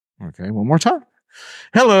Okay, one more time.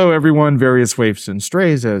 Hello, everyone, various waifs and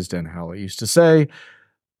strays, as Dan Howley used to say.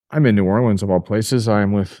 I'm in New Orleans, of all places. I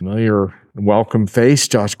am with familiar welcome face,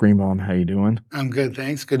 Josh Greenbaum. How you doing? I'm good,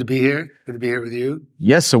 thanks. Good to be here. Good to be here with you.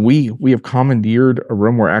 Yes, so we have commandeered a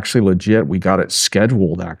room. We're actually legit. We got it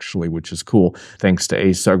scheduled, actually, which is cool. Thanks to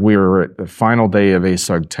ASUG. We are at the final day of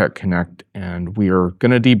ASUG Tech Connect, and we are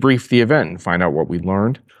going to debrief the event and find out what we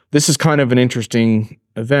learned. This is kind of an interesting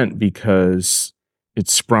event because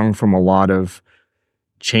it's sprung from a lot of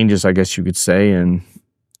changes, I guess you could say, in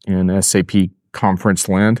SAP conference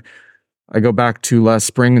land. I go back to last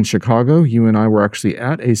spring in Chicago. You and I were actually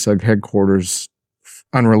at ASUG headquarters,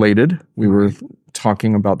 unrelated. We were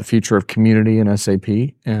talking about the future of community in SAP,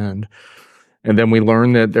 and then we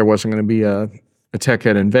learned that there wasn't going to be a tech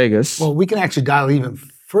ed in Vegas. Well, we can actually dial even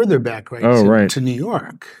further back, to New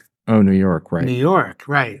York. Oh, New York, right. New York,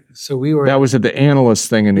 right. So that was at the analyst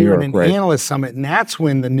thing in New York, right? Analyst summit, and that's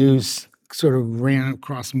when the news sort of ran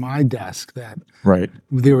across my desk that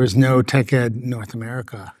there was no Tech Ed North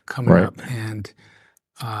America coming up. And,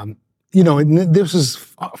 this was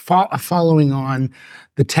following on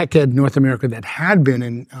the Tech Ed North America that had been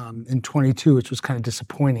in 22, which was kind of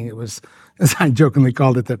disappointing. It was, as I jokingly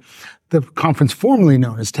called it, the conference formerly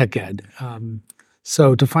known as Tech Ed.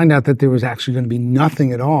 So to find out that there was actually going to be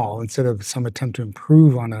nothing at all instead of some attempt to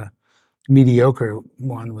improve on a mediocre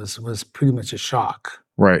one was pretty much a shock.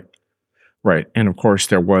 Right. And of course,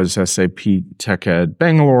 there was SAP Tech Ed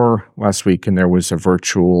Bangalore last week, and there was a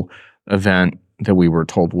virtual event that we were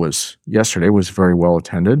told was yesterday was very well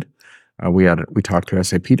attended. We talked to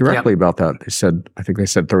SAP directly about that. I think they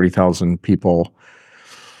said 30,000 people.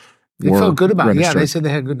 They felt good about it. Yeah, they said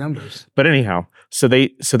they had good numbers. But anyhow, so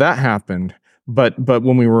that happened. But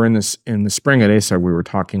when we were in the spring at ASUG, we were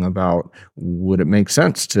talking about would it make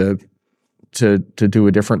sense to do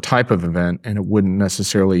a different type of event, and it wouldn't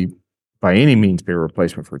necessarily by any means be a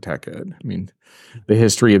replacement for Tech Ed. I mean, the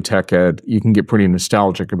history of Tech Ed, you can get pretty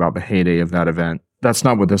nostalgic about the heyday of that event. That's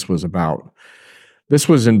not what this was about. This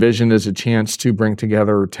was envisioned as a chance to bring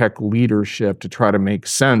together tech leadership to try to make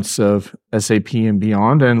sense of SAP and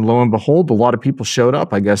beyond. And lo and behold, a lot of people showed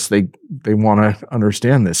up. I guess they want to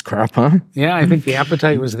understand this crap, huh? Yeah, I think the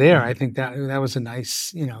appetite was there. I think that was a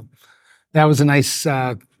nice,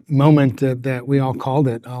 moment that we all called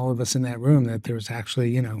it, all of us in that room, that there was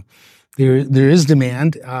actually, there is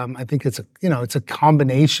demand. I think it's a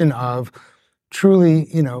combination of truly,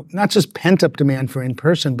 not just pent up demand for in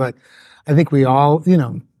person, but I think we all,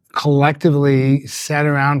 collectively sat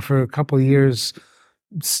around for a couple of years,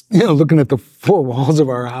 looking at the four walls of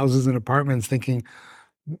our houses and apartments, thinking,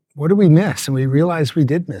 what did we miss? And we realized we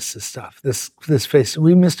did miss this stuff. This face,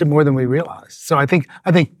 we missed it more than we realized. So I think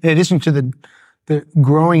in addition to the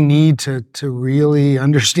growing need to really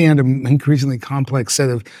understand an increasingly complex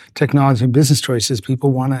set of technology and business choices,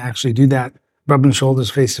 people want to actually do that rubbing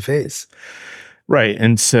shoulders face to face. Right.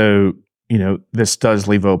 And so, this does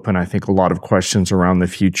leave open, I think, a lot of questions around the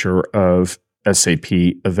future of SAP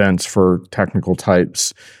events for technical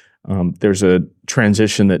types. There's a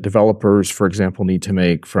transition that developers, for example, need to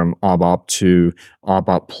make from ABAP to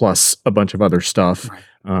ABAP plus a bunch of other stuff. Right.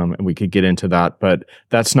 And we could get into that, but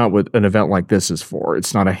that's not what an event like this is for.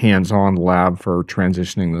 It's not a hands-on lab for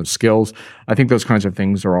transitioning those skills. I think those kinds of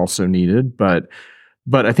things are also needed, but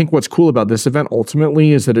I think what's cool about this event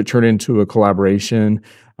ultimately is that it turned into a collaboration.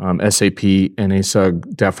 SAP and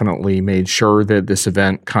ASUG definitely made sure that this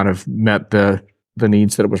event kind of met the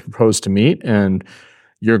needs that it was proposed to meet, and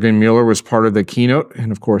Juergen Mueller was part of the keynote,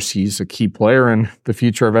 and of course, he's a key player in the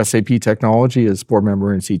future of SAP technology as board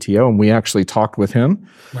member and CTO, and we actually talked with him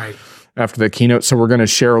after the keynote, so we're going to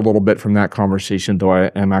share a little bit from that conversation, though I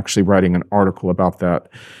am actually writing an article about that.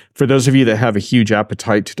 For those of you that have a huge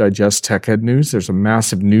appetite to digest Tech Ed news, there's a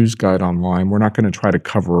massive news guide online. We're not going to try to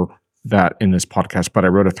cover that in this podcast, but I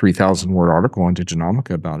wrote a 3,000-word article on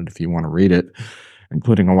Diginomica about it if you want to read it,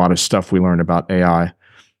 including a lot of stuff we learned about AI.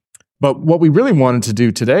 But what we really wanted to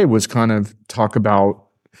do today was kind of talk about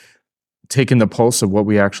taking the pulse of what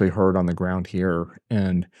we actually heard on the ground here.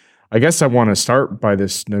 And I guess I want to start by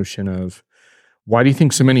this notion of, why do you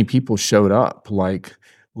think so many people showed up?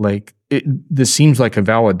 This seems like a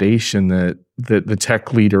validation that the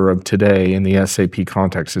tech leader of today in the SAP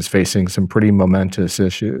context is facing some pretty momentous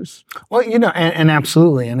issues. Well, and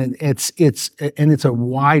absolutely, and it's a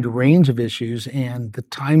wide range of issues, and the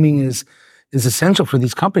timing is essential for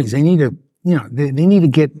these companies. They need to, they need to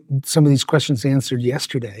get some of these questions answered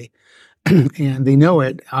yesterday, and they know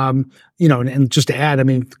it. And just to add,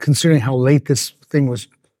 considering how late this thing was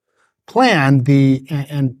planned,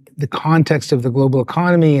 and the context of the global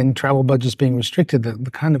economy and travel budgets being restricted,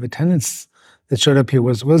 the kind of attendance that showed up here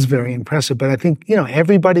was very impressive. But I think,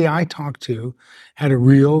 everybody I talked to had a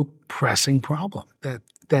real pressing problem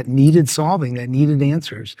that needed solving, that needed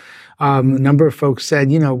answers. A number of folks said,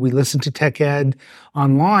 we listened to tech ed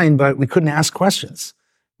online, but we couldn't ask questions.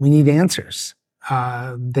 We need answers.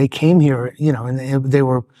 They came here, and they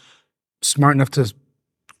were smart enough to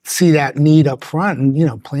see that need up front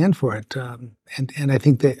and, plan for it. And I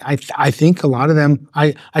think that I think a lot of them,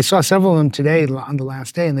 I saw several of them today on the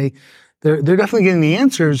last day, and they're definitely getting the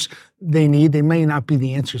answers they need. They may not be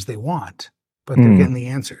the answers they want, but they're getting the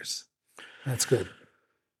answers. That's good.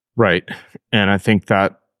 Right. And I think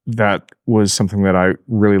that was something that I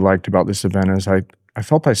really liked about this event is I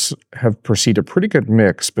felt I have perceived a pretty good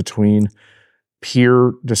mix between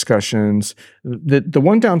peer discussions. The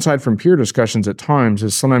one downside from peer discussions at times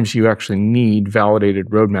is sometimes you actually need validated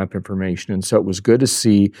roadmap information. And so it was good to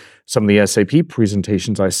see some of the SAP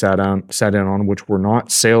presentations I sat in on, which were not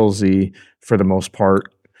salesy for the most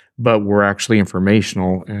part, but were actually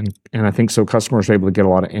informational. And I think so customers were able to get a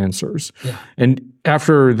lot of answers. Yeah. And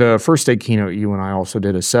after the first day keynote, you and I also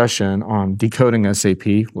did a session on decoding SAP,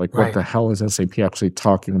 like what the hell is SAP actually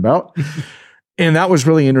talking about? And that was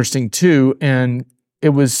really interesting too. And it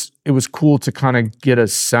was cool to kind of get a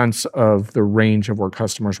sense of the range of where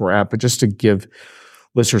customers were at. But just to give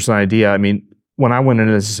listeners an idea, I mean, when I went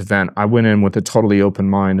into this event, I went in with a totally open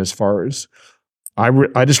mind as far as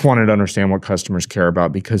I just wanted to understand what customers care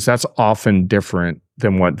about, because that's often different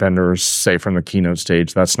than what vendors say from the keynote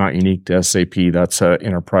stage. That's not unique to SAP. That's an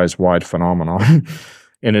enterprise-wide phenomenon.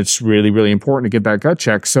 And it's really, really important to get that gut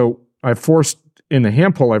check. So in the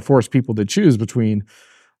hand poll, I forced people to choose between,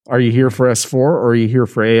 are you here for S4 or are you here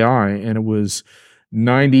for AI? And it was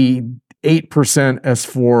 98%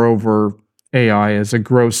 S4 over AI as a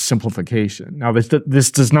gross simplification. Now,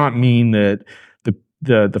 this does not mean that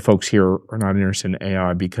the folks here are not interested in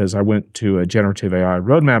AI, because I went to a generative AI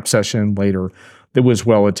roadmap session later that was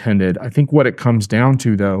well attended. I think what it comes down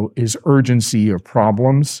to, though, is urgency of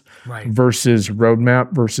problems versus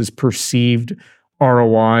roadmap versus perceived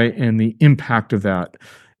ROI and the impact of that.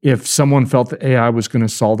 If someone felt that AI was going to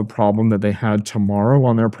solve the problem that they had tomorrow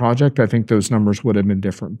on their project, I think those numbers would have been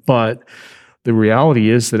different. But the reality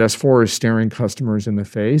is that S4 is staring customers in the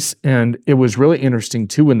face. And it was really interesting,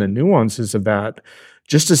 too, in the nuances of that,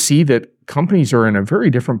 just to see that companies are in a very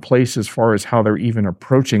different place as far as how they're even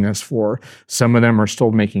approaching S4. Some of them are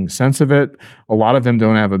still making sense of it. A lot of them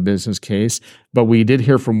don't have a business case. But we did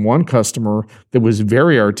hear from one customer that was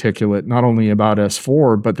very articulate, not only about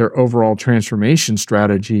S4, but their overall transformation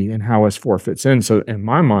strategy and how S4 fits in. So in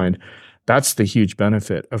my mind, that's the huge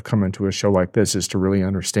benefit of coming to a show like this, is to really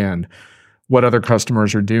understand what other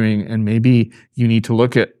customers are doing. And maybe you need to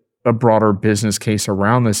look at a broader business case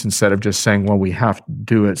around this instead of just saying, well, we have to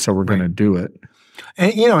do it, so we're going to do it.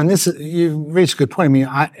 And, and this, you raised a good point.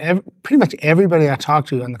 I mean, pretty much everybody I talked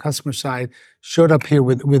to on the customer side showed up here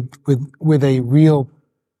with a real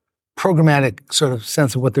programmatic sort of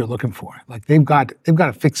sense of what they're looking for. Like they've got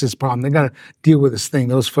to fix this problem. They've got to deal with this thing.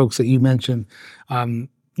 Those folks that you mentioned,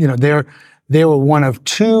 they were one of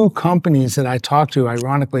two companies that I talked to,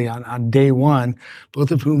 ironically, on day one,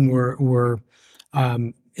 both of whom were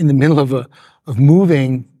in the middle of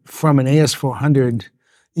moving from an AS400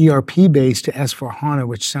 ERP base to S4HANA,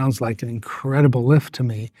 which sounds like an incredible lift to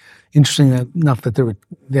me. Interesting enough that there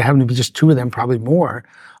happened to be just two of them, probably more.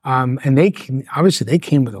 And they came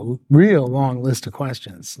with a real long list of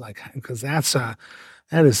questions, because that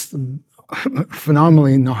is a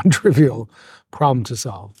phenomenally non-trivial problem to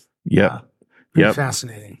solve. Yeah. Pretty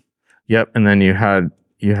fascinating. Yep. And then you had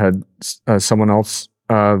someone else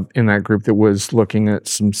in that group that was looking at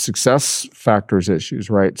some success factors issues,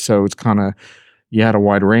 right? So it's kind of, you had a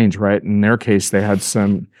wide range, right? In their case, they had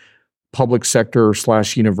some public sector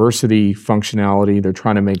 / university functionality. They're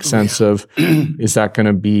trying to make sense of, is that going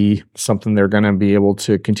to be something they're going to be able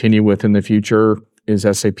to continue with in the future? Is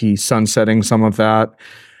SAP sunsetting some of that?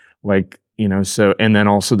 So, and then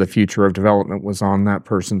also the future of development was on that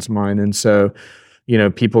person's mind. And so,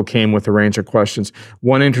 people came with a range of questions.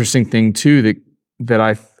 One interesting thing too, that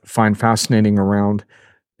I find fascinating around,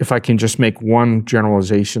 if I can just make one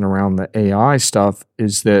generalization around the AI stuff,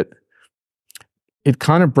 is that it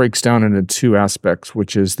kind of breaks down into two aspects,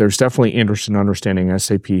 which is there's definitely interest in understanding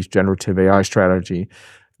SAP's generative AI strategy,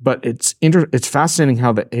 but it's fascinating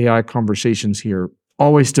how the AI conversations here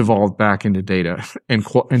always devolved back into data and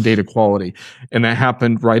data quality. And that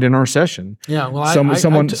happened right in our session. Yeah, well,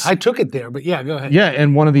 I took it there, but yeah, go ahead. Yeah,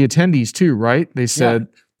 and one of the attendees too, right? They said,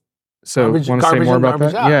 so want to say more about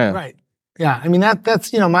that? Yeah, right. Yeah, I mean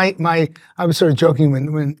that's my I was sort of joking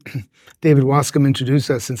when David Wascom introduced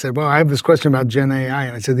us and said, "Well, I have this question about Gen AI,"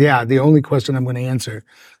 and I said, "Yeah, the only question I'm going to answer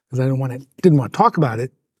because I didn't want to talk about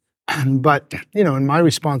it." But and my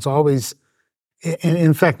response always, and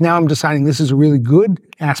in fact, now I'm deciding this is a really good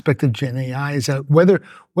aspect of Gen AI is that whether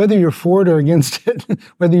you're for it or against it,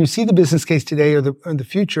 whether you see the business case today or the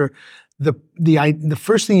future, the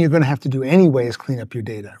first thing you're going to have to do anyway is clean up your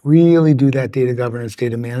data. Really do that data governance,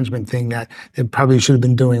 data management thing that probably should have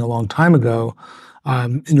been doing a long time ago,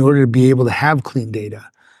 in order to be able to have clean data.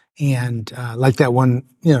 And like that one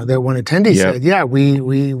attendee said, yeah, we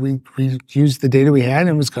used the data we had and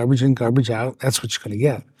it was garbage in, garbage out. That's what you're going to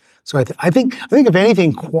get. So I think if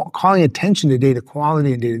anything, calling attention to data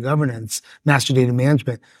quality and data governance, master data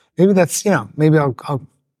management, maybe that's maybe I'll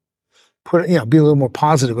put be a little more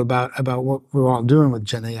positive about what we're all doing with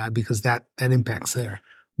Gen AI because that impacts there.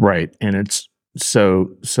 Right, and it's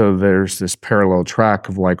so there's this parallel track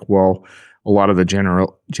of like, well, a lot of the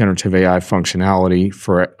generative AI functionality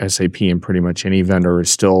for SAP and pretty much any vendor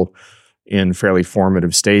is still in fairly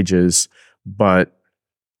formative stages, but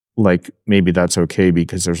like maybe that's okay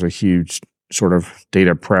because there's a huge sort of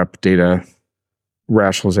data prep, data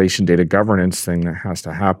rationalization, data governance thing that has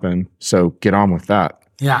to happen. So get on with that.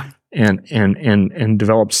 Yeah. And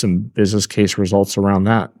develop some business case results around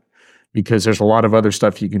that because there's a lot of other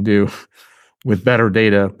stuff you can do with better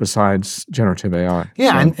data besides generative AI.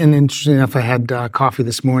 Yeah, so. and interesting enough, I had coffee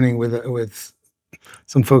this morning with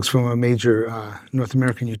some folks from a major North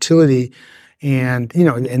American utility, and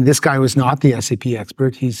and this guy was not the SAP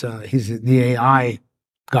expert. He's the AI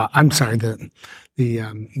guy. I'm sorry, the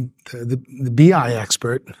BI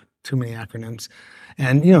expert. Too many acronyms,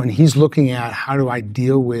 and and he's looking at how do I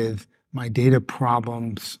deal with my data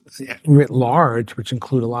problems writ large, which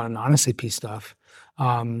include a lot of non-SAP stuff.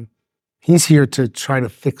 He's here to try to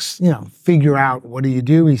figure out what do you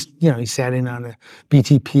do. He sat in on a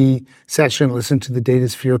BTP session, listened to the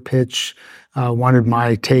DataSphere pitch, wanted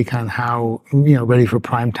my take on how, ready for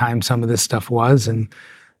prime time some of this stuff was. And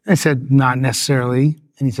I said, not necessarily.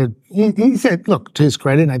 And he said, look, to his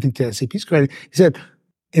credit, and I think to SAP's credit, he said,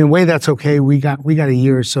 in a way that's okay. We got a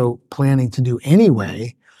year or so planning to do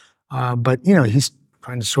anyway. But, he's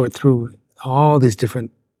trying to sort through all these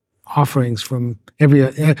different offerings from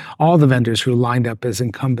all the vendors who lined up as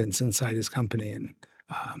incumbents inside his company, and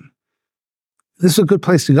this is a good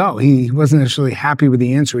place to go. He wasn't necessarily happy with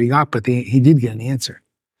the answer he got, but he did get an answer,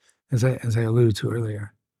 as I alluded to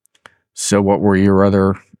earlier. So, what were your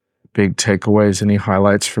other big takeaways? Any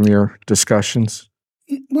highlights from your discussions?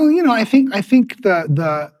 Well, I think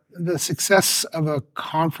the success of a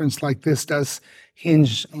conference like this does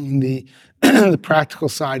hinge on the practical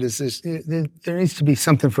side. There needs to be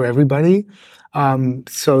something for everybody.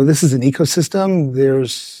 So this is an ecosystem.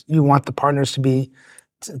 You want the partners to be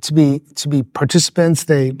participants.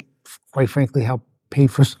 They, quite frankly, help pay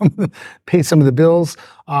some of the bills.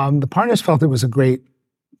 The partners felt it was a great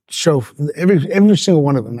show. Every single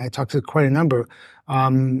one of them. I talked to quite a number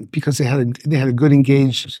because they had a good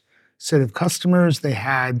engaged set of customers. They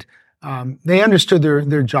understood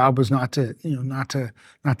their job was not to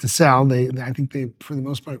sell. I think they, for the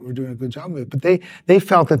most part, were doing a good job of it. But they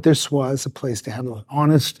felt that this was a place to have an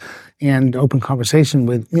honest and open conversation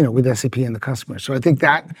with SAP and the customer. So I think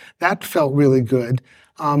that felt really good.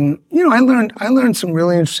 I learned some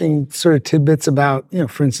really interesting sort of tidbits about,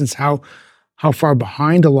 for instance, how far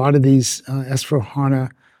behind a lot of these S/4HANA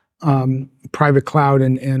private cloud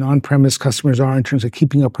and on-premise customers are in terms of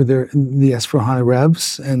keeping up with the S/4HANA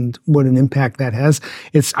revs and what an impact that has.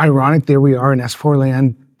 It's ironic, there we are in S4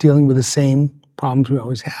 land dealing with the same problems we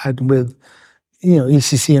always had with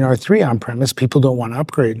ECC and R3 on-premise. People don't want to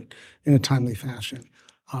upgrade in a timely fashion.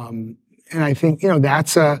 And I think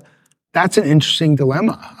that's an interesting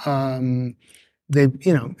dilemma. And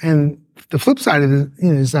the flip side of it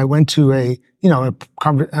is I went to a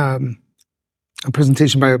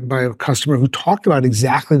presentation by a customer who talked about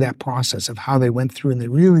exactly that process of how they went through and they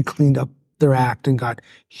really cleaned up their act and got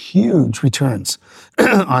huge returns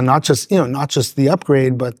on not just the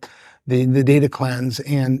upgrade, but the data cleanse.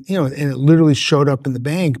 And it literally showed up in the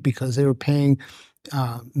bank because they were paying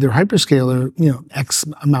their hyperscaler X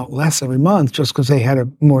amount less every month just because they had a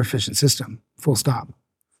more efficient system. Full stop.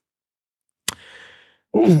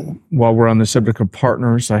 While we're on the subject of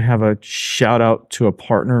partners, I have a shout out to a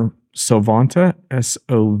partner, Sovanta,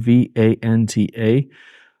 Sovanta.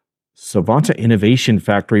 Sovanta Innovation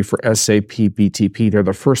Factory for SAP BTP. They're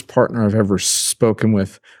the first partner I've ever spoken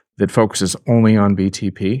with that focuses only on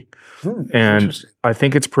BTP. And I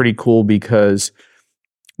think it's pretty cool because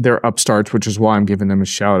they're upstarts, which is why I'm giving them a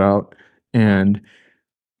shout out. And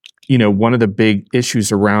one of the big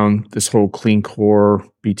issues around this whole clean core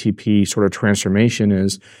BTP sort of transformation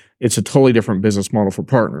is it's a totally different business model for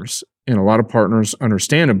partners. And a lot of partners,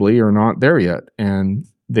 understandably, are not there yet. And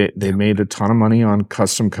they made a ton of money on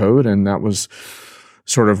custom code, and that was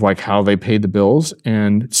sort of like how they paid the bills.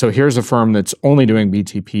 And so here's a firm that's only doing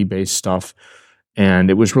BTP-based stuff. And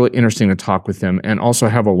it was really interesting to talk with them and also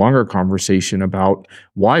have a longer conversation about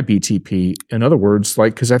why BTP. In other words,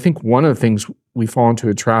 because I think one of the things we fall into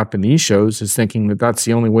a trap in these shows is thinking that that's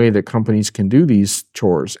the only way that companies can do these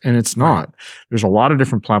chores. And it's not. Right. There's a lot of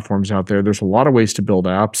different platforms out there. There's a lot of ways to build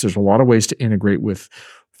apps. There's a lot of ways to integrate with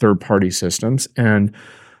third-party systems. And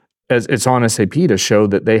as it's on SAP to show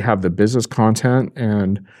that they have the business content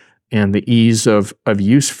and the ease of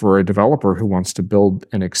use for a developer who wants to build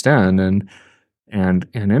and extend and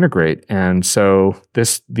integrate. And so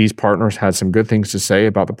these partners had some good things to say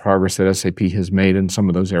about the progress that SAP has made in some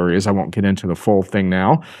of those areas. I won't get into the full thing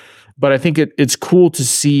now, but I think it's cool to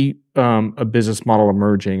see a business model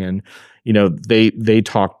emerging. And they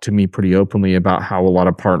talk to me pretty openly about how a lot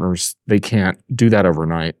of partners, they can't do that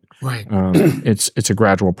overnight. Right. It's a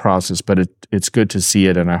gradual process, but it's good to see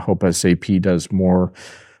it. And I hope SAP does more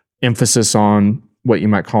emphasis on what you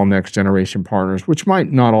might call next generation partners, which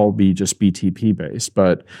might not all be just BTP based.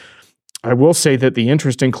 But I will say that the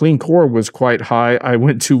interest in clean core was quite high. I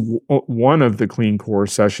went to one of the clean core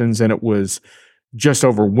sessions, and it was just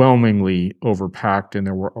overwhelmingly overpacked, and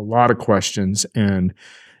there were a lot of questions. And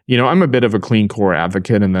I'm a bit of a clean core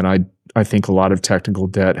advocate, and that I think a lot of technical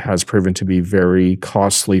debt has proven to be very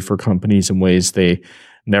costly for companies in ways they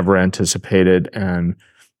never anticipated. And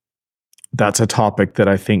that's a topic that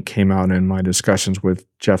I think came out in my discussions with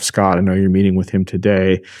Jeff Scott. I know you're meeting with him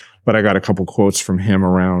today, but I got a couple quotes from him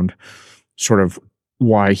around sort of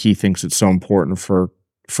why he thinks it's so important for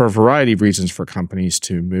a variety of reasons for companies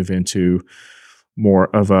to move into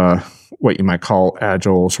more of a, what you might call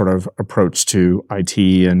agile sort of approach to IT,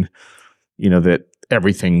 and, that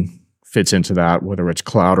everything fits into that, whether it's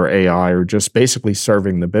cloud or AI or just basically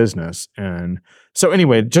serving the business. And so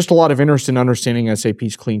anyway, just a lot of interest in understanding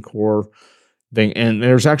SAP's clean core thing. And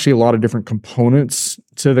there's actually a lot of different components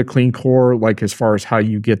to the clean core, like as far as how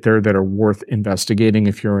you get there, that are worth investigating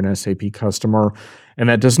if you're an SAP customer. And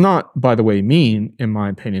that does not, by the way, mean, in my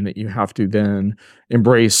opinion, that you have to then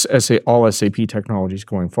embrace all SAP technologies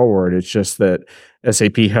going forward. It's just that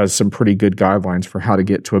SAP has some pretty good guidelines for how to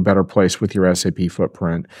get to a better place with your SAP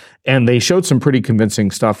footprint. And they showed some pretty convincing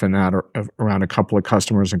stuff in that around a couple of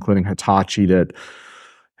customers, including Hitachi, that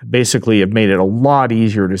basically have made it a lot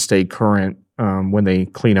easier to stay current when they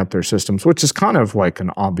clean up their systems, which is kind of like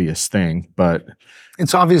an obvious thing. But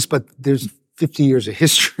it's obvious, but there's 50 years of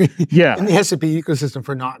history in the SAP ecosystem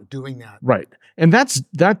for not doing that. Right. And that's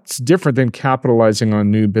different than capitalizing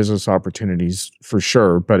on new business opportunities for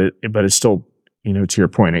sure. But it's still, to your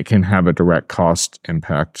point, it can have a direct cost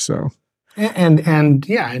impact. So and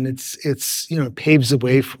it's it paves the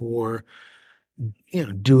way for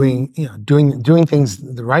doing things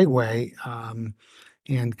the right way,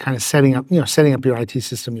 and kind of setting up your IT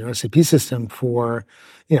system, your SAP system for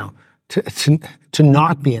to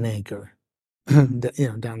not be an anchor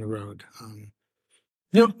down the road.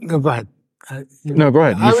 Go ahead. No, go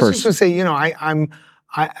ahead. You I was first. just going to say, I'm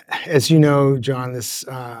as you know, John,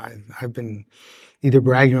 I've been either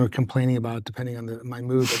bragging or complaining about, depending on my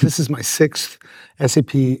mood. But this is my 6th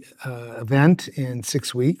SAP event in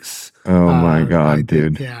 6 weeks. Oh my God,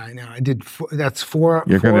 dude! Yeah, I know. I did. That's 4.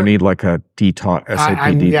 You're going to need like a detox, SAP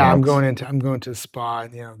detox. Yeah, I'm going to a spa.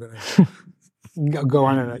 And, I'm going to go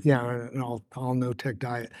on an all no tech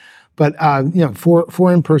diet. But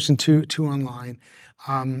 4 in person, 2 online.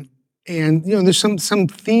 And there's some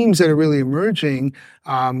themes that are really emerging,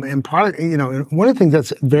 and product. One of the things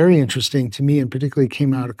that's very interesting to me, and particularly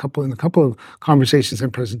came out in a couple of conversations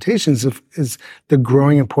and presentations, is the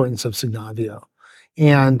growing importance of Signavio,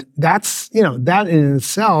 and that's that in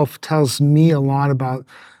itself tells me a lot about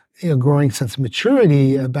growing sense of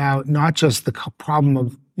maturity about not just the problem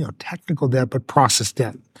of technical debt, but process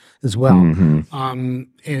debt as well. Mm-hmm. And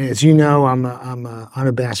as you know, I'm a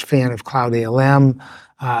unabashed fan of Cloud ALM.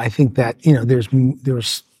 I think that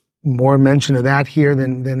there's more mention of that here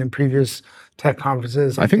than in previous tech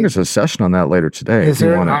conferences. I think there's a session on that later today. Is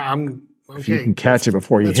there? Okay. If you can catch it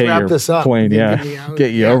before you hit your plane,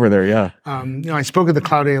 get you over there, yeah. I spoke at the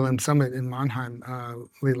Cloud ALM Summit in Mannheim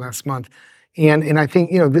late last month, and I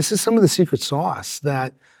think this is some of the secret sauce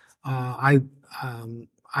that I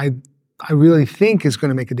really think is going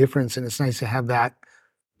to make a difference, and it's nice to have that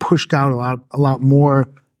pushed out a lot more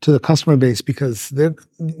to the customer base, because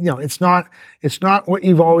it's not what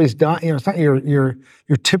you've always done. It's not your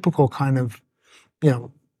typical kind of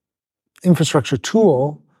infrastructure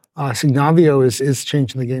tool, Signavio is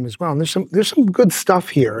changing the game as well. And there's some good stuff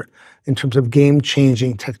here in terms of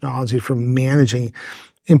game-changing technology for managing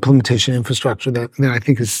implementation infrastructure that I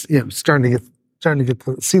think is starting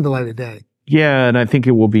to see the light of day. Yeah, and I think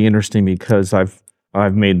it will be interesting because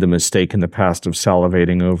I've made the mistake in the past of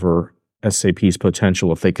salivating over SAP's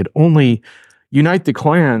potential. If they could only unite the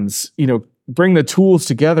clans, bring the tools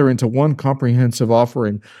together into one comprehensive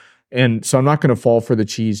offering. And so I'm not going to fall for the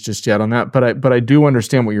cheese just yet on that, but I do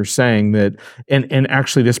understand what you're saying that, and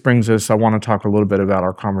actually this brings us, I want to talk a little bit about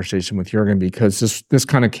our conversation with Juergen, because this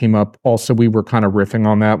kind of came up also. We were kind of riffing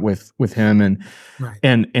on that with him, and right.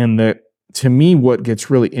 and to me, what gets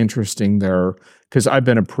really interesting there, because I've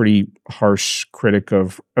been a pretty harsh critic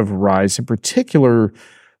of RISE, in particular,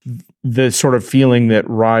 the sort of feeling that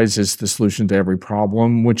RISE is the solution to every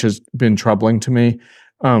problem, which has been troubling to me.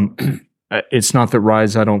 It's not that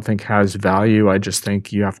RISE, I don't think, has value. I just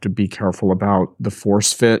think you have to be careful about the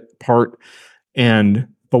force fit part.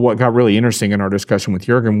 But what got really interesting in our discussion with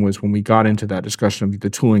Juergen was when we got into that discussion of the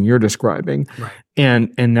tooling you're describing. Right.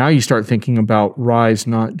 And now you start thinking about RISE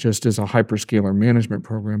not just as a hyperscaler management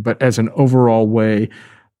program, but as an overall way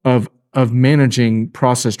of managing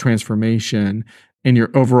process transformation and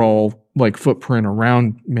your overall footprint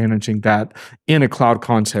around managing that in a cloud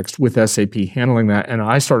context with SAP handling that. And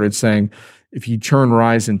I started saying, if you turn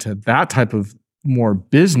RISE into that type of more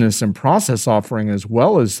business and process offering as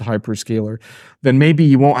well as hyperscaler, then maybe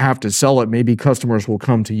you won't have to sell it. Maybe customers will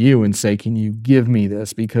come to you and say, can you give me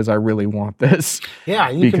this because I really want this? Yeah,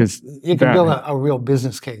 you can build a real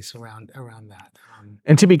business case around that.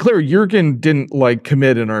 And to be clear, Juergen didn't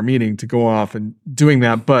commit in our meeting to go off and doing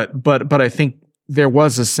that, but I think there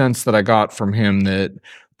was a sense that I got from him that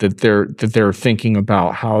they're thinking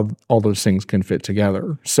about how all those things can fit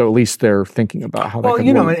together. So at least they're thinking about how. Well,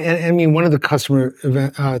 and I mean, one of the customer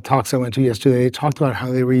event talks I went to yesterday, they talked about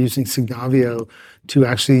how they were using Signavio to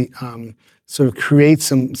actually sort of create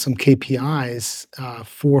some KPIs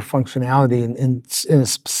for functionality in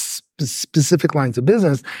specific lines of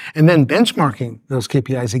business, and then benchmarking those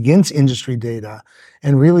KPIs against industry data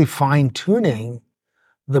and really fine tuning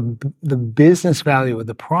the business value of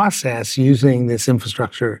the process using this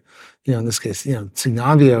infrastructure, in this case,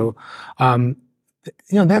 Signavio,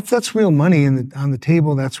 that's real money on the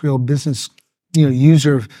table. That's real business,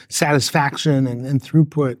 user satisfaction and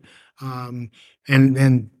throughput.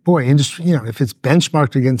 And boy, industry, if it's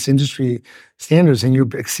benchmarked against industry standards and you're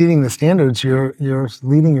exceeding the standards, you're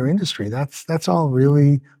leading your industry. That's all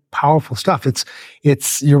really powerful stuff.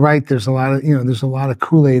 You're right. There's a lot of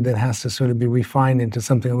Kool-Aid that has to sort of be refined into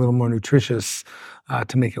something a little more nutritious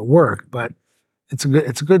to make it work. But it's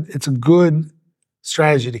a good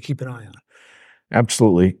strategy to keep an eye on.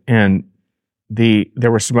 Absolutely. And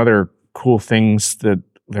there were some other cool things that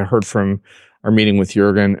I heard from our meeting with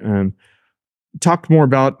Juergen. Talked more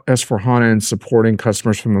about S/4HANA and supporting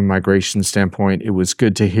customers from a migration standpoint. It was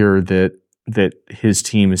good to hear that his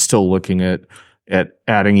team is still looking at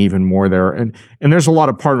adding even more there. And there's a lot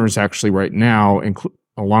of partners actually right now,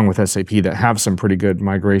 along with SAP, that have some pretty good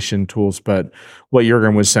migration tools. But what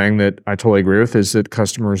Juergen was saying that I totally agree with is that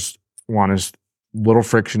customers want as little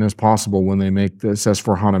friction as possible when they make this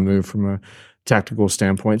S/4HANA move from a technical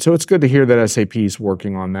standpoint. So it's good to hear that SAP is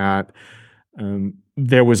working on that.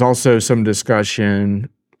 There was also some discussion,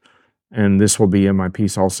 and this will be in my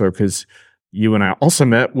piece also, because you and I also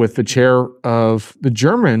met with the chair of the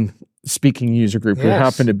German speaking user group who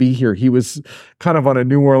happened to be here. He was kind of on a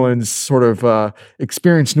New Orleans sort of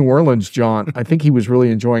experienced New Orleans jaunt. I think he was really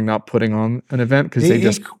enjoying not putting on an event because he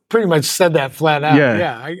just pretty much said that flat out.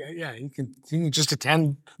 Yeah. You can just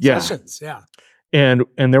attend sessions. Yeah. And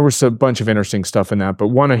there was a bunch of interesting stuff in that, but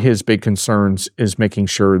one of his big concerns is making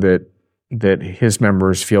sure that his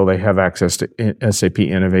members feel they have access to SAP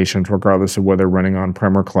innovations regardless of whether running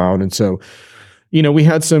on-prem or cloud. And so we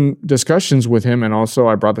had some discussions with him, and also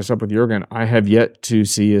I brought this up with Juergen. I have yet to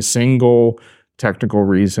see a single technical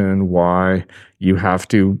reason why you have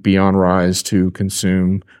to be on RISE to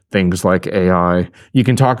consume things like AI. You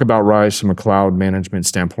can talk about RISE from a cloud management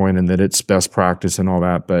standpoint and that it's best practice and all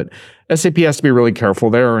that, but SAP has to be really careful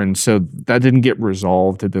there. And so that didn't get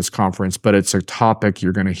resolved at this conference, but it's a topic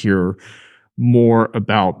you're going to hear more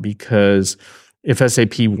about, because if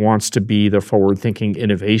SAP wants to be the forward-thinking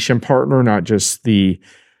innovation partner, not just the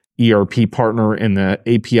ERP partner in the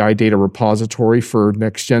API data repository for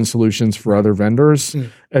next-gen solutions for other vendors,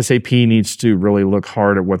 SAP needs to really look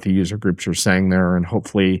hard at what the user groups are saying there, and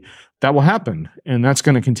hopefully that will happen, and that's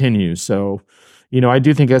going to continue. So, I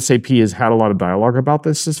do think SAP has had a lot of dialogue about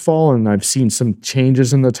this fall, and I've seen some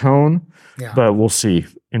changes in the tone, but we'll see.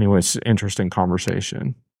 Anyway, it's an interesting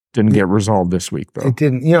conversation. Didn't get resolved this week, though. It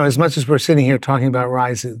didn't. You know, as much as we're sitting here talking about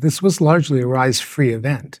RISE, this was largely a RISE-free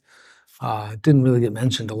event. It didn't really get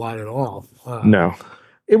mentioned a lot at all. No.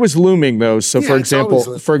 It was looming, though. So, Yeah, for it's always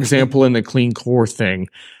example, in the Clean Core thing,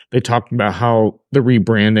 they talked about how the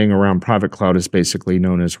rebranding around private cloud is basically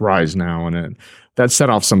known as RISE now, and that set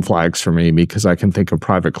off some flags for me because I can think of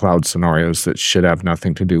private cloud scenarios that should have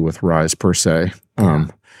nothing to do with RISE per se. Yeah.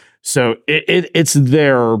 So it's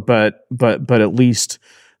there, but at least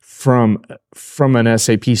from an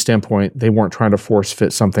SAP standpoint, they weren't trying to force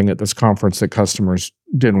fit something at this conference that customers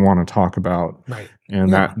didn't want to talk about, Right.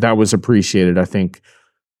 and that was appreciated. I think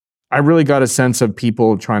I really got a sense of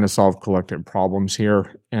people trying to solve collective problems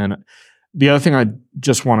here. And the other thing I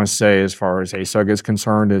just want to say, as far as ASUG is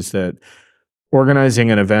concerned, is that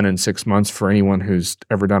organizing an event in 6 months for anyone who's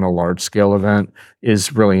ever done a large scale event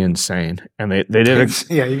is really insane. And they did it.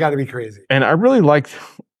 Yeah, you got to be crazy. And I really liked,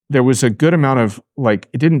 there was a good amount of, like,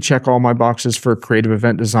 it didn't check all my boxes for creative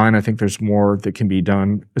event design. I think there's more that can be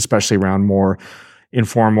done, especially around more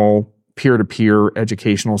informal peer-to-peer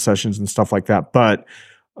educational sessions and stuff like that. But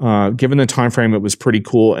given the time frame, it was pretty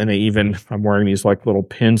cool. And I'm wearing these like little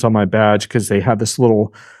pins on my badge because they have this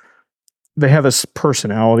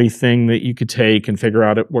personality thing that you could take and figure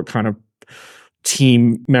out what kind of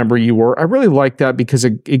team member you were. I really like that because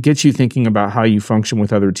it gets you thinking about how you function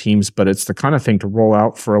with other teams, but it's the kind of thing to roll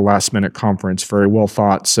out for a last minute conference, very well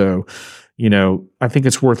thought. So, I think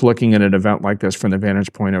it's worth looking at an event like this from the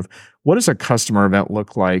vantage point of what does a customer event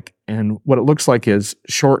look like? And what it looks like is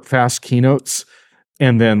short, fast keynotes,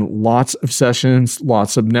 and then lots of sessions,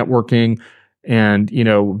 lots of networking, and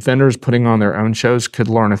vendors putting on their own shows could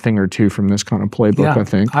learn a thing or two from this kind of playbook. Yeah, I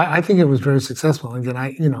think. I think it was very successful. Again,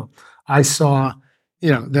 I saw,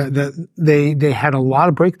 they had a lot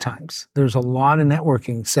of break times. There's a lot of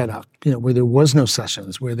networking set up, where there was no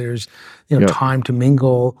sessions, where there's time to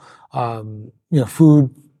mingle, food,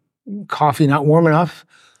 coffee not warm enough.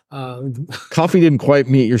 Coffee didn't quite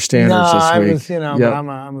meet your standards this week. I was, but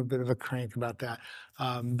I'm a bit of a crank about that.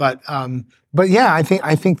 But yeah, I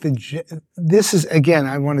think this is, again,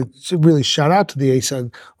 I wanted to really shout out to the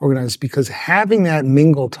ASUG organizers because having that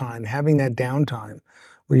mingle time, having that downtime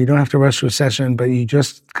where you don't have to rush to a session, but you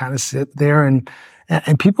just kind of sit there and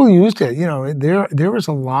people used it. There was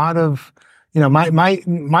a lot of,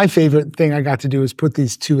 my favorite thing I got to do is put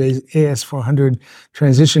these two AS400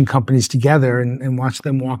 transition companies together and watch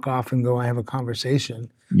them walk off and go, I have a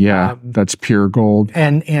conversation. Yeah, that's pure gold.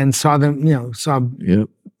 And saw them,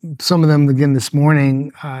 some of them again this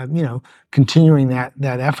morning, continuing that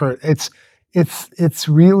effort. It's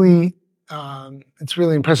really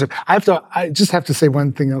impressive. I just have to say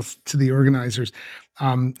one thing else to the organizers.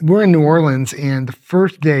 We're in New Orleans, and the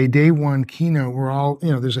first day one keynote, we're all,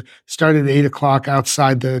 started at 8:00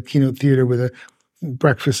 outside the keynote theater with a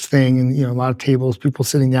breakfast thing and, a lot of tables, people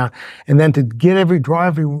sitting down. And then to draw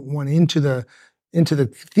everyone into the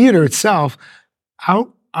theater itself,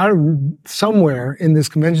 out of somewhere in this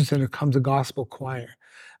convention center comes a gospel choir.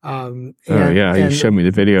 You showed me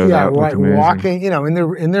the video. Yeah, that looked amazing. Walking,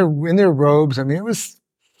 in their robes. I mean, it was,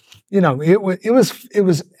 it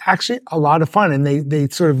was actually a lot of fun, and they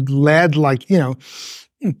sort of led, like, led the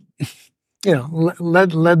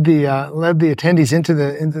attendees into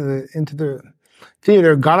the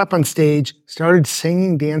theater, got up on stage, started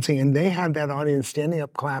singing, dancing, and they had that audience standing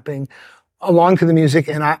up, clapping along to the music.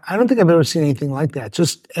 And I don't think I've ever seen anything like that.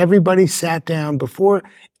 Just everybody sat down before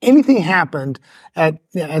anything happened at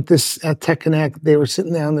Tech Connect. They were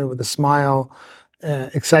sitting down there with a smile,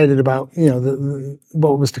 excited about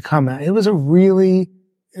what was to come. It was a really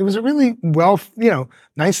well,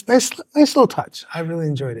 nice little touch. I really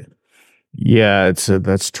enjoyed it. Yeah,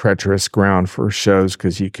 that's treacherous ground for shows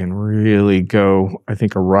because you can really go, I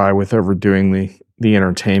think, awry with overdoing the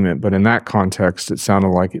entertainment. But in that context, it sounded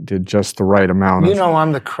like it did just the right amount.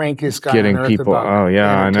 I'm the crankiest guy getting on earth people. about Oh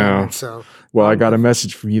yeah, I know. So, I got a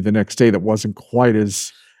message from you the next day that wasn't quite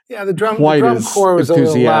as the drum corps was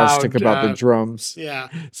enthusiastic a little loud, about the drums. Yeah,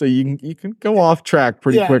 so you can go off track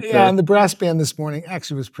pretty quick. Yeah, and the brass band this morning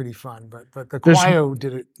actually was pretty fun, but the choir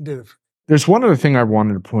did it. There's one other thing I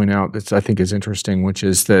wanted to point out that I think is interesting, which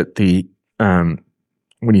is that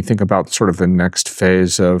when you think about sort of the next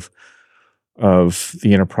phase of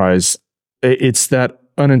the enterprise, it's that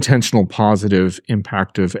unintentional positive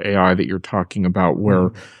impact of AI that you're talking about,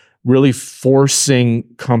 where really forcing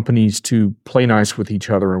companies to play nice with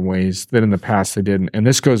each other in ways that in the past they didn't. And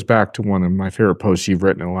this goes back to one of my favorite posts you've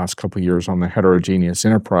written in the last couple of years on the heterogeneous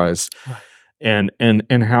enterprise. Right.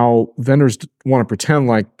 And how vendors want to pretend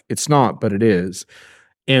like it's not, but it is.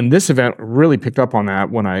 And this event really picked up on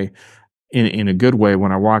that when in a good way,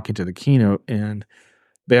 when I walk into the keynote, and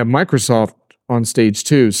they have Microsoft on stage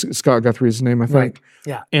too. Scott Guthrie is his name, I think. Right.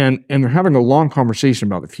 Yeah. And they're having a long conversation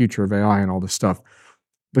about the future of AI and all this stuff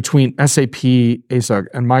between SAP, ASUG,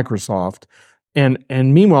 and Microsoft. And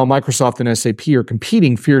meanwhile, Microsoft and SAP are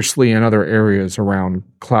competing fiercely in other areas around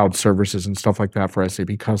cloud services and stuff like that for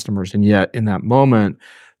SAP customers. And yet, in that moment,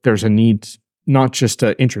 there's a need not just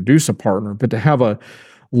to introduce a partner, but to have a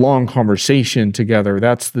long conversation together.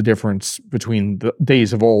 That's the difference between the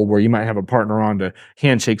days of old where you might have a partner on to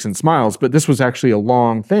handshakes and smiles, but this was actually a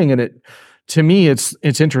long thing. And to me,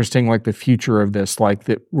 it's interesting, like the future of this, like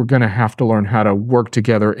that we're going to have to learn how to work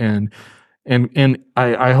together and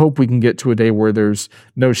I hope we can get to a day where there's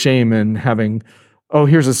no shame in having, oh,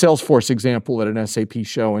 here's a Salesforce example at an SAP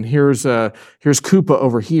show, and here's Coupa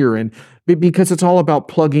over here, and because it's all about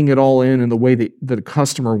plugging it all in the way that the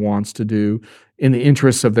customer wants to do in the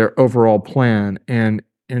interests of their overall plan. And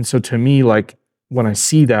so to me, like when I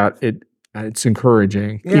see that, it's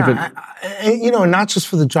encouraging. Yeah, not just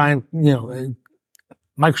for the giant,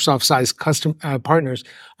 Microsoft-sized custom partners.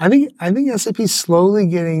 I think SAP is slowly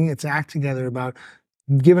getting its act together about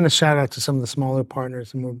giving a shout out to some of the smaller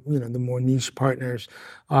partners, the more niche partners,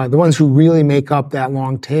 the ones who really make up that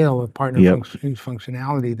long tail of partner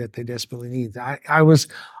functionality that they desperately need.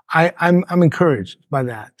 I'm encouraged by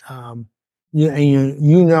that.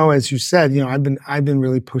 As you said, I've been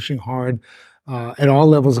really pushing hard at all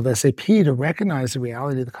levels of SAP to recognize the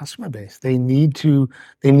reality of the customer base. They need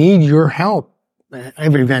your help.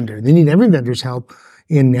 Every vendor. They need every vendor's help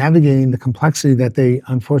in navigating the complexity that they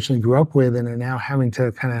unfortunately grew up with and are now having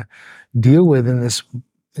to kind of deal with in this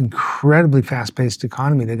incredibly fast-paced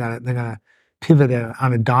economy. They gotta pivot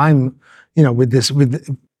on a dime,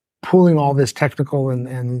 with pulling all this technical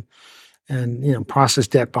and process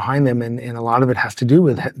debt behind them, and a lot of it has to do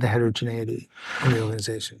with the heterogeneity in the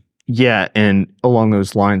organization. Yeah, and along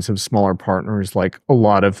those lines of smaller partners, like a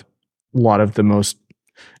lot of the most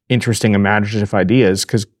interesting imaginative ideas,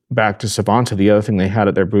 because back to Savanta, the other thing they had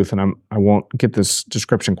at their booth, and I won't get this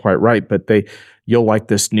description quite right, but you'll like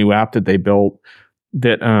this new app that they built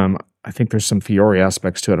that I think there's some Fiori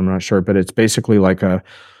aspects to it, I'm not sure, but it's basically like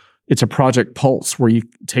it's a project pulse where you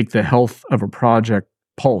take the health of a project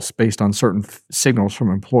pulse based on certain signals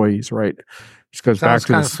from employees, right? Which goes back to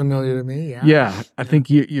kind of familiar to me. Yeah, I think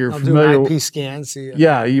you're I'll familiar. Do IP scans.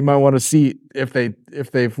 Yeah, you might want to see if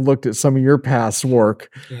they've looked at some of your past work.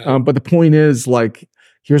 Yeah. But the point is, like,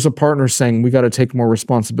 here's a partner saying we got to take more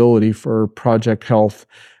responsibility for project health,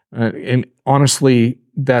 and honestly,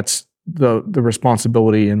 that's the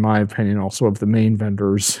responsibility, in my opinion, also of the main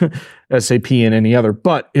vendors, SAP and any other.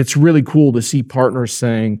 But it's really cool to see partners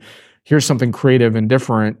saying, here's something creative and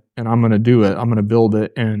different, and I'm going to do it. I'm going to build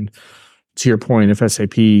it. And to your point, if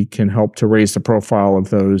SAP can help to raise the profile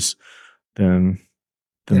of those, then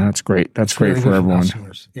that's great. That's great for everyone.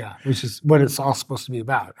 Yeah, which is what it's all supposed to be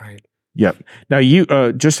about, right? Yep. Now, you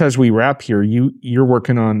just as we wrap here, you're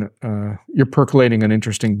working on you're percolating an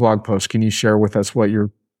interesting blog post. Can you share with us what you're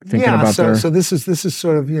thinking about there? So this is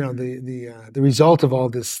sort of the result of all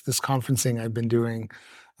this conferencing I've been doing,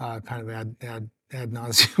 kind of ad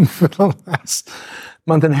nauseum for the last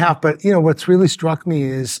month and a half. But what's really struck me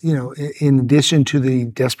is in addition to the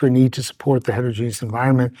desperate need to support the heterogeneous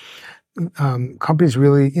environment, companies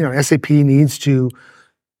really SAP needs to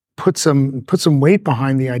put some weight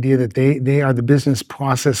behind the idea that they are the business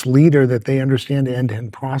process leader, that they understand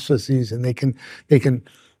end-to-end processes, and they can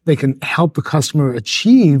help the customer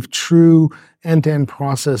achieve true end-to-end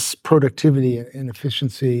process productivity and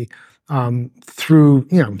efficiency through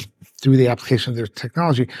the application of their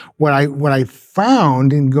technology. What I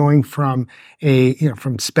found in going from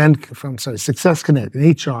Success Connect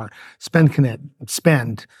and HR, Spend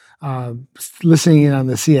Connect, listening in on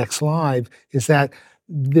the CX Live is that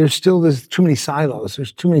there's too many silos.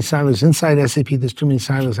 There's too many silos inside SAP. There's too many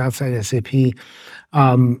silos outside SAP,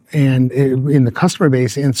 and in the customer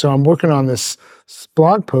base. And so I'm working on this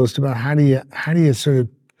blog post about how do you sort of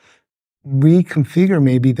reconfigure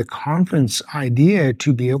maybe the conference idea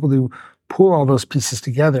to be able to pull all those pieces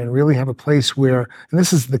together and really have a place where, and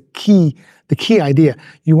this is the key idea,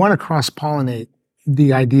 you want to cross-pollinate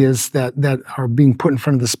the ideas that are being put in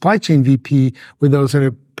front of the supply chain VP with those that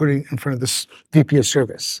are putting in front of this VP of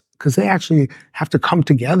service, because they actually have to come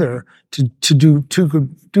together to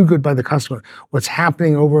do good by the customer. What's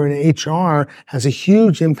happening over in HR has a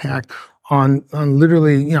huge impact on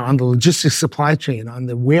literally, on the logistics supply chain, on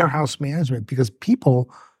the warehouse management, because people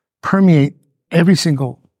permeate every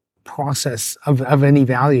single process of any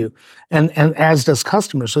value, and as does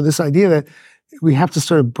customers. So this idea that we have to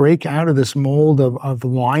sort of break out of this mold of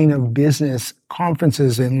line of business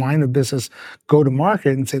conferences and line of business go to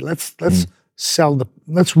market and say, let's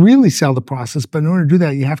let's really sell the process. But in order to do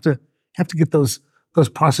that, you have to get those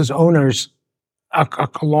process owners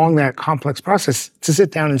along that complex process to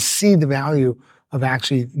sit down and see the value of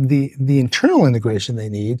actually the internal integration they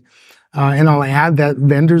need. And I'll add that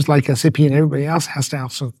vendors like SAP and everybody else has to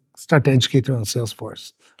also start to educate their own sales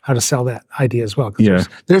force how to sell that idea as well. Because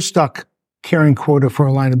they're stuck carrying quota for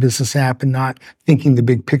a line of business app and not thinking the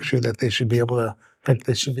big picture that they should be able to.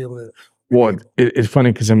 Well, it's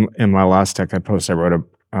funny because in my last tech post, I wrote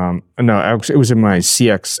it was in my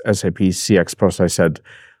SAP CX post. I said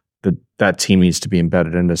that team needs to be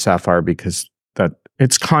embedded into Sapphire because that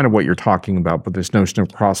it's kind of what you're talking about, but this notion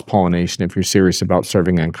of cross-pollination, if you're serious about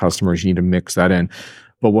serving end customers, you need to mix that in.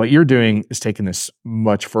 But what you're doing is taking this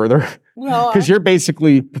much further because you're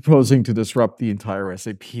basically proposing to disrupt the entire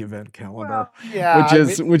SAP event calendar,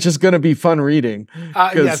 which is going to be fun reading.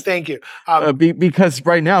 Thank you. Because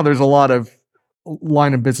right now there's a lot of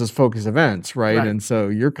line of business focused events, right? And so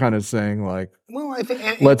you're kind of saying like,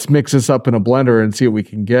 let's mix this up in a blender and see what we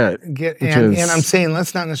can get. And I'm saying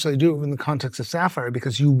let's not necessarily do it in the context of Sapphire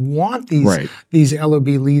because you want these LOB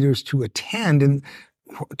leaders to attend. And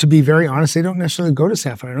to be very honest, they don't necessarily go to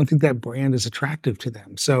Sapphire. I don't think that brand is attractive to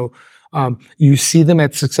them. So you see them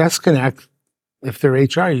at Success Connect if they're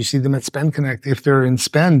HR. You see them at Spend Connect if they're in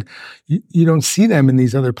Spend. You don't see them in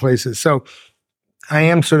these other places. So I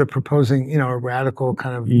am sort of proposing, a radical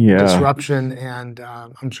kind of disruption, and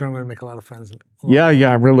I'm sure I'm going to make a lot of friends.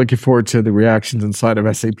 I'm really looking forward to the reactions inside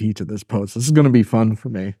of SAP to this post. This is going to be fun for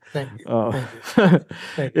me. Thank you.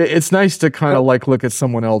 Thank you. It's nice to kind of like look at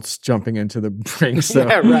someone else jumping into the ring. So.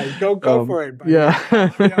 Yeah, right. Go for it. Buddy.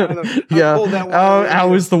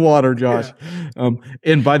 How is the water, Josh? Yeah.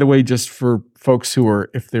 And by the way, just for folks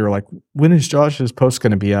if they're like, when is Josh's post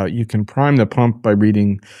going to be out? You can prime the pump by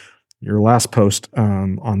reading your last post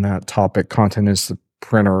on that topic. Content is the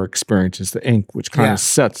printer, experience is the ink, which kind of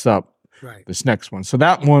sets up this next one. So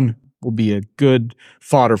that one will be a good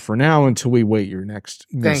fodder for now until we wait your next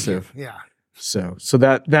missive. Thank you. Yeah. So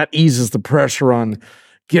that eases the pressure on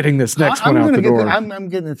getting this next one out the door. I'm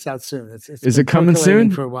getting this out soon. Is it coming soon?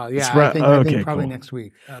 For a while. Yeah, I think probably next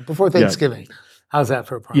week, before Thanksgiving. Yeah. How's that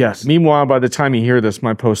for a promise? Yes. Meanwhile, by the time you hear this,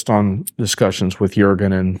 my post on discussions with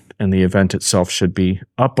Juergen and the event itself should be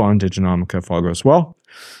up on Diginomica if all goes well.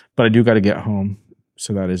 But I do got to get home.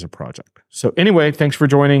 So that is a project. So anyway, thanks for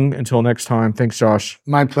joining. Until next time. Thanks, Josh.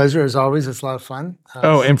 My pleasure, as always. It's a lot of fun.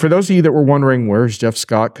 And for those of you that were wondering, where's Jeff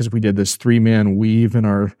Scott? Because we did this 3-man weave in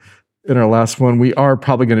our last one. We are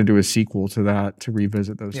probably going to do a sequel to that to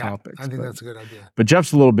revisit those topics. I think that's a good idea. But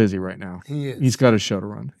Jeff's a little busy right now. He is. He's got a show to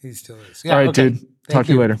run. He still is. Yeah, all right, dude. Talk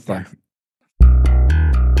to you later. Bye.